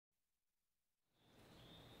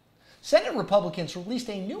Senate Republicans released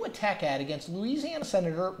a new attack ad against Louisiana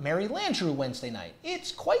Senator Mary Landrieu Wednesday night.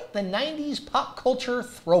 It's quite the 90s pop culture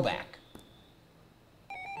throwback.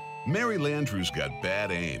 Mary Landrieu's got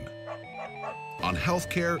bad aim. On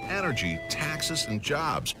healthcare, energy, taxes, and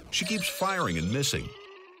jobs, she keeps firing and missing.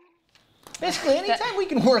 Basically, anytime we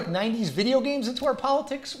can work 90s video games into our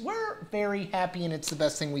politics, we're very happy, and it's the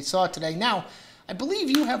best thing we saw today. Now, I believe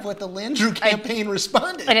you have what the Landrieu campaign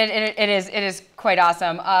responded. It is quite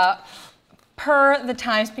awesome. Per the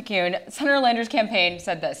Times-Picayune, Senator Landrieu's campaign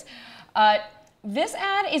said this. This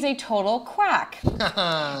ad is a total quack.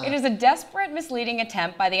 It is a desperate, misleading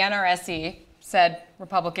attempt by the NRSC, said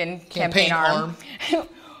Republican campaign arm.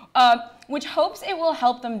 Which hopes it will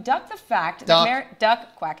help them duck the fact that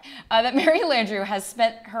that Mary Landrieu has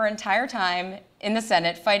spent her entire time in the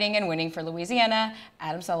Senate fighting and winning for Louisiana.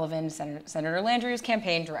 Adam Sullivan, Senator Landrieu's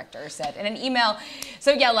campaign director, said in an email.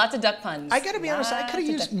 So yeah, lots of duck puns. I got to be honest, I could have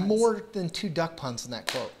used more than 2 duck puns in that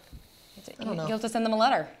quote. I don't know. You'll have to send them a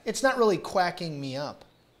letter. It's not really quacking me up.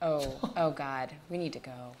 Oh God, we need to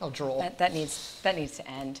go. Oh, droll. That needs to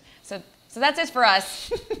end. So that's it for us.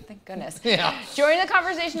 Thank goodness. Yeah. Join the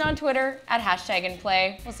conversation on Twitter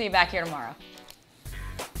 @#InPlay. We'll see you back here tomorrow.